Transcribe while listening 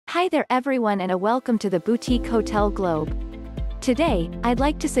Hi there everyone and a welcome to the Boutique Hotel Globe. Today, I'd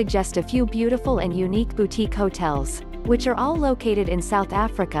like to suggest a few beautiful and unique boutique hotels, which are all located in South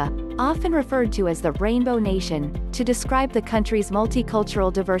Africa, often referred to as the Rainbow Nation, to describe the country's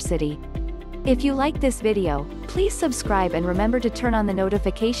multicultural diversity. If you like this video, please subscribe and remember to turn on the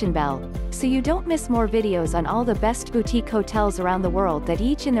notification bell, so you don't miss more videos on all the best boutique hotels around the world that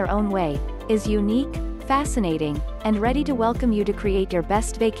each in their own way, is unique, fascinating, and ready to welcome you to create your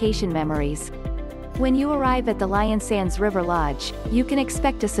best vacation memories. When you arrive at the Lion Sands River Lodge, you can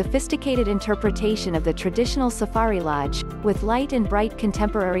expect a sophisticated interpretation of the traditional safari lodge, with light and bright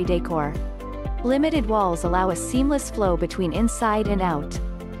contemporary decor. Limited walls allow a seamless flow between inside and out.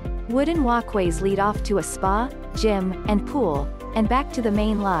 Wooden walkways lead off to a spa, gym, and pool, and back to the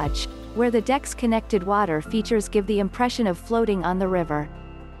main lodge, where the deck's connected water features give the impression of floating on the river.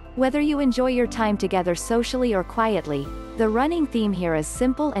 Whether you enjoy your time together socially or quietly, the running theme here is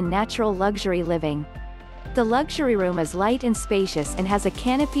simple and natural luxury living. The luxury room is light and spacious and has a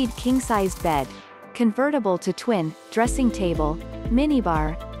canopied king-sized bed, convertible to twin, dressing table,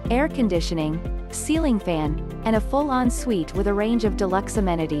 minibar, air conditioning, ceiling fan, and a full-on suite with a range of deluxe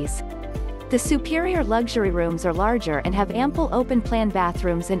amenities. The superior luxury rooms are larger and have ample open-plan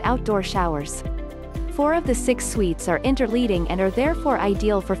bathrooms and outdoor showers. 4 of the 6 suites are interleading and are therefore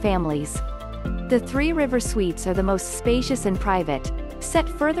ideal for families. The 3 river suites are the most spacious and private, set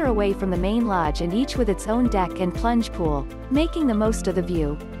further away from the main lodge and each with its own deck and plunge pool, making the most of the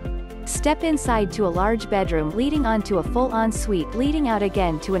view. Step inside to a large bedroom leading onto a full ensuite leading out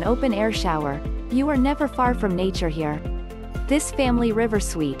again to an open-air shower. You are never far from nature here. This family river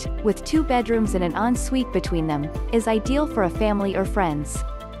suite, with 2 bedrooms and an ensuite between them, is ideal for a family or friends.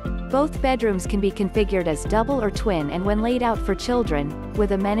 Both bedrooms can be configured as double or twin, and when laid out for children,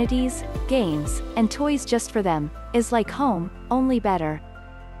 with amenities, games, and toys just for them, is like home, only better.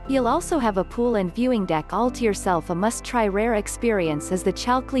 You'll also have a pool and viewing deck all to yourself. A must-try rare experience is the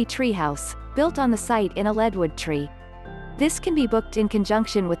Chalkley Treehouse, built on the site in a leadwood tree. This can be booked in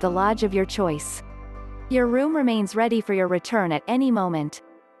conjunction with the lodge of your choice. Your room remains ready for your return at any moment.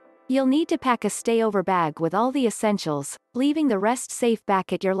 You'll need to pack a stayover bag with all the essentials, leaving the rest safe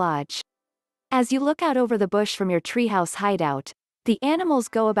back at your lodge. As you look out over the bush from your treehouse hideout, the animals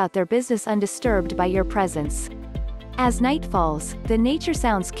go about their business undisturbed by your presence. As night falls, the nature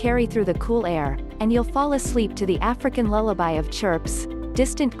sounds carry through the cool air, and you'll fall asleep to the African lullaby of chirps,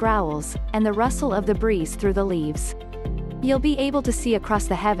 distant growls, and the rustle of the breeze through the leaves. You'll be able to see across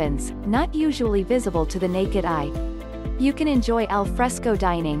the heavens, not usually visible to the naked eye. You can enjoy al fresco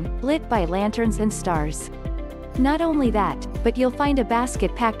dining, lit by lanterns and stars. Not only that, but you'll find a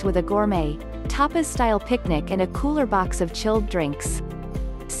basket packed with a gourmet, tapas-style picnic and a cooler box of chilled drinks.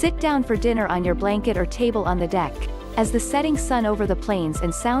 Sit down for dinner on your blanket or table on the deck, as the setting sun over the plains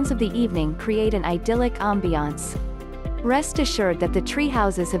and sounds of the evening create an idyllic ambiance. Rest assured that the tree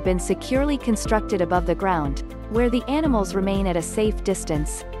houses have been securely constructed above the ground, where the animals remain at a safe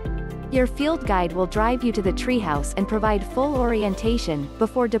distance. Your field guide will drive you to the treehouse and provide full orientation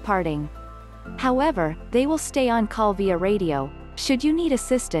before departing. However, they will stay on call via radio, should you need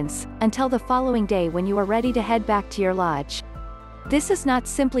assistance, until the following day when you are ready to head back to your lodge. This is not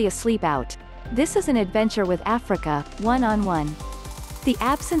simply a sleep out. This is an adventure with Africa, one-on-one. The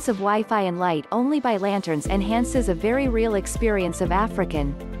absence of Wi-Fi and light only by lanterns enhances a very real experience of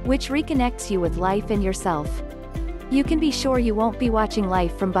African, which reconnects you with life and yourself. You can be sure you won't be watching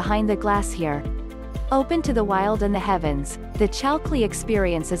life from behind the glass here. Open to the wild and the heavens, the Chalkley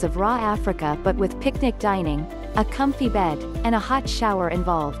experience is of raw Africa but with picnic dining, a comfy bed, and a hot shower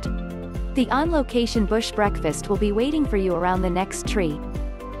involved. The on-location bush breakfast will be waiting for you around the next tree.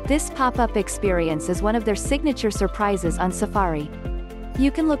 This pop-up experience is one of their signature surprises on safari. You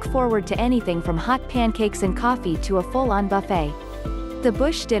can look forward to anything from hot pancakes and coffee to a full-on buffet. The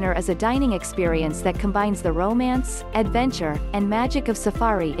bush dinner is a dining experience that combines the romance, adventure, and magic of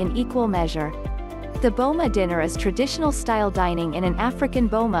safari in equal measure. The boma dinner is traditional-style dining in an African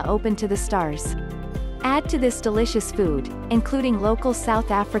boma open to the stars. Add to this delicious food, including local South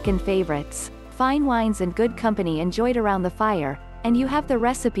African favorites, fine wines and good company enjoyed around the fire, and you have the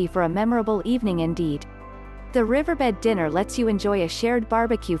recipe for a memorable evening indeed. The riverbed dinner lets you enjoy a shared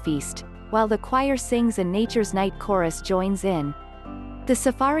barbecue feast, while the choir sings and Nature's Night chorus joins in. The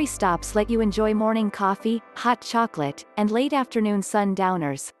safari stops let you enjoy morning coffee, hot chocolate, and late afternoon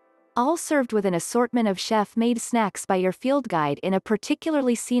sundowners, all served with an assortment of chef-made snacks by your field guide in a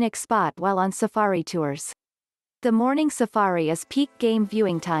particularly scenic spot while on safari tours. The morning safari is peak game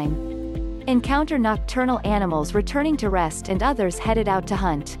viewing time. Encounter nocturnal animals returning to rest and others headed out to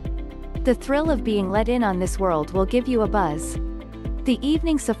hunt. The thrill of being let in on this world will give you a buzz. The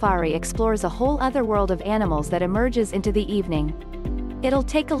evening safari explores a whole other world of animals that emerges into the evening. It'll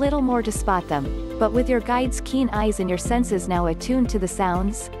take a little more to spot them, but with your guide's keen eyes and your senses now attuned to the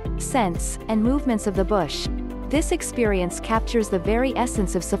sounds, scents, and movements of the bush, this experience captures the very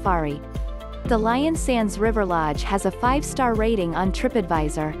essence of safari. The Lion Sands River Lodge has a 5-star rating on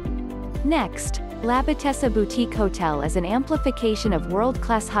TripAdvisor. Next, Labotessa Boutique Hotel is an amplification of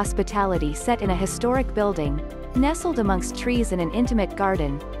world-class hospitality set in a historic building, nestled amongst trees in an intimate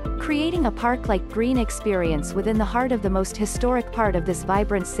garden, creating a park-like green experience within the heart of the most historic part of this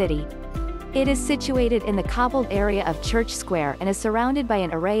vibrant city. It is situated in the cobbled area of Church Square and is surrounded by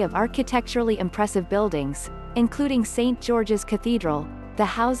an array of architecturally impressive buildings, including St. George's Cathedral, the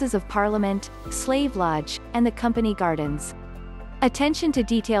Houses of Parliament, Slave Lodge, and the Company Gardens. Attention to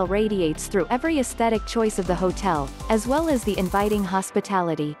detail radiates through every aesthetic choice of the hotel, as well as the inviting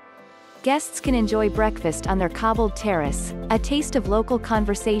hospitality. Guests can enjoy breakfast on their cobbled terrace, a taste of local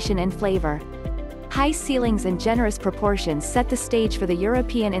conversation and flavor. High ceilings and generous proportions set the stage for the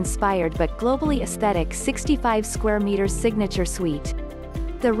European-inspired but globally aesthetic 65 square meters signature suite.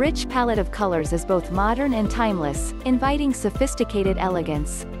 The rich palette of colors is both modern and timeless, inviting sophisticated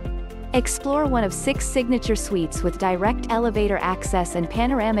elegance. Explore one of 6 signature suites with direct elevator access and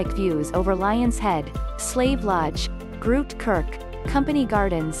panoramic views over Lion's Head, Slave Lodge, Groot Kirk, Company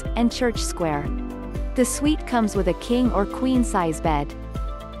Gardens, and Church Square. The suite comes with a king or queen size bed.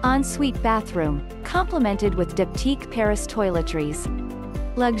 Ensuite bathroom, complemented with diptyque Paris toiletries.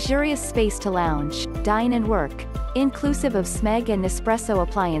 Luxurious space to lounge, dine and work, inclusive of Smeg and Nespresso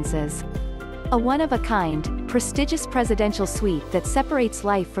appliances. A one-of-a-kind, prestigious presidential suite that separates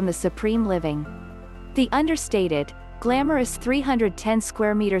life from the supreme living. The understated, glamorous 310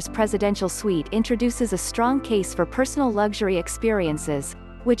 square meters presidential suite introduces a strong case for personal luxury experiences,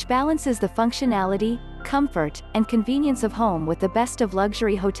 which balances the functionality, comfort, and convenience of home with the best of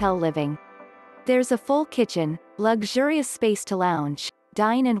luxury hotel living. There's a full kitchen, luxurious space to lounge,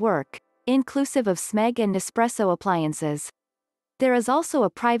 dine and work, inclusive of Smeg and Nespresso appliances. There is also a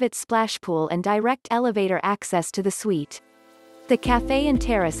private splash pool and direct elevator access to the suite. The cafe and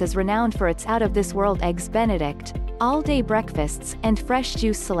terrace is renowned for its out-of-this-world Eggs Benedict, all-day breakfasts, and fresh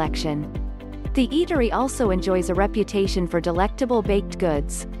juice selection. The eatery also enjoys a reputation for delectable baked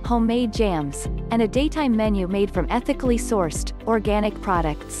goods, homemade jams, and a daytime menu made from ethically sourced, organic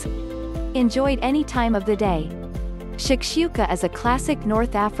products. Enjoyed any time of the day. Shakshuka is a classic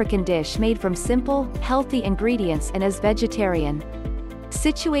North African dish made from simple, healthy ingredients and is vegetarian.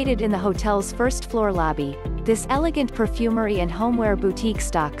 Situated in the hotel's first-floor lobby, this elegant perfumery and homeware boutique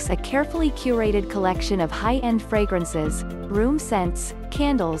stocks a carefully curated collection of high-end fragrances, room scents,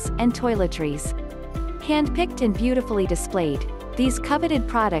 candles, and toiletries. Hand-picked and beautifully displayed, these coveted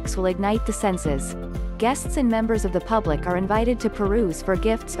products will ignite the senses. Guests and members of the public are invited to peruse for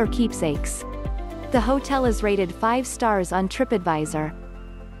gifts or keepsakes. The hotel is rated 5 stars on TripAdvisor.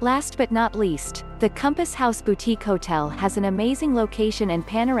 Last but not least, the Compass House Boutique Hotel has an amazing location and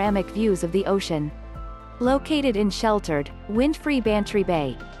panoramic views of the ocean. Located in sheltered, wind-free Bantry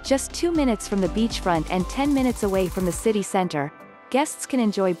Bay, just 2 minutes from the beachfront and 10 minutes away from the city center, guests can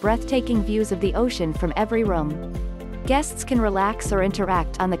enjoy breathtaking views of the ocean from every room. Guests can relax or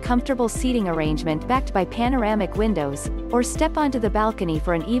interact on the comfortable seating arrangement backed by panoramic windows, or step onto the balcony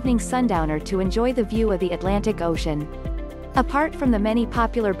for an evening sundowner to enjoy the view of the Atlantic Ocean. Apart from the many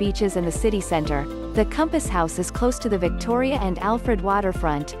popular beaches in the city center, the Compass House is close to the Victoria and Alfred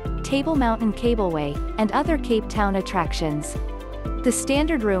waterfront, Table Mountain Cableway, and other Cape Town attractions. The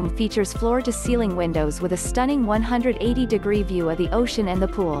standard room features floor-to-ceiling windows with a stunning 180-degree view of the ocean and the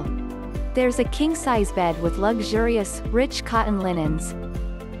pool. There's a king-size bed with luxurious, rich cotton linens.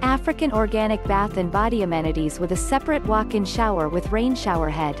 African organic bath and body amenities with a separate walk-in shower with rain shower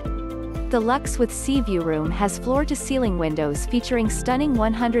head. The Luxe with Sea View room has floor-to-ceiling windows featuring stunning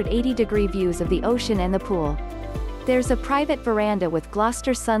 180-degree views of the ocean and the pool. There's a private veranda with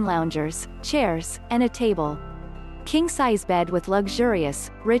Gloucester sun loungers, chairs, and a table. King-size bed with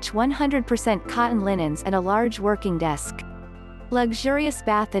luxurious, rich 100% cotton linens and a large working desk. Luxurious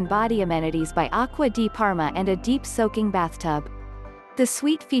bath and body amenities by Acqua di Parma and a deep soaking bathtub. The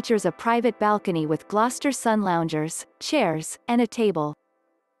suite features a private balcony with Gloucester sun loungers, chairs, and a table.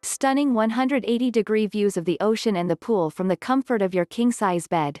 Stunning 180-degree views of the ocean and the pool from the comfort of your king-size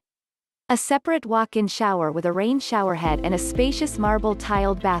bed. A separate walk-in shower with a rain shower head and a spacious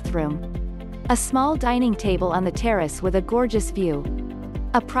marble-tiled bathroom. A small dining table on the terrace with a gorgeous view.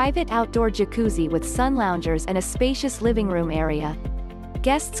 A private outdoor jacuzzi with sun loungers and a spacious living room area.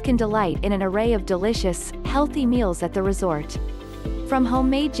 Guests can delight in an array of delicious, healthy meals at the resort. From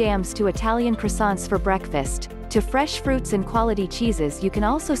homemade jams to Italian croissants for breakfast, To fresh fruits and quality cheeses, you can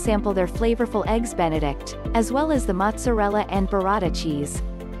also sample their flavorful Eggs Benedict, as well as the mozzarella and burrata cheese.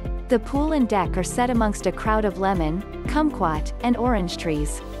 The pool and deck are set amongst a crowd of lemon, kumquat, and orange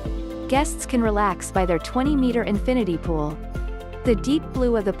trees. Guests can relax by their 20-meter infinity pool. The deep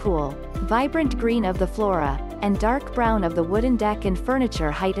blue of the pool, vibrant green of the flora, and dark brown of the wooden deck and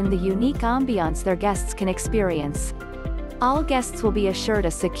furniture heighten the unique ambiance their guests can experience. All guests will be assured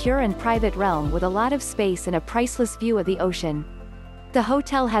a secure and private realm with a lot of space and a priceless view of the ocean. The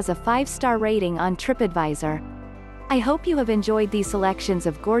hotel has a 5-star rating on TripAdvisor. I hope you have enjoyed these selections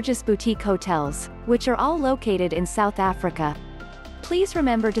of gorgeous boutique hotels, which are all located in South Africa. Please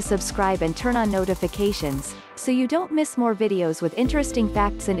remember to subscribe and turn on notifications, so you don't miss more videos with interesting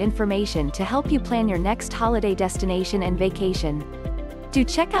facts and information to help you plan your next holiday destination and vacation. Do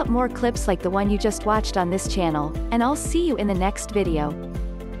check out more clips like the one you just watched on this channel, and I'll see you in the next video.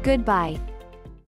 Goodbye.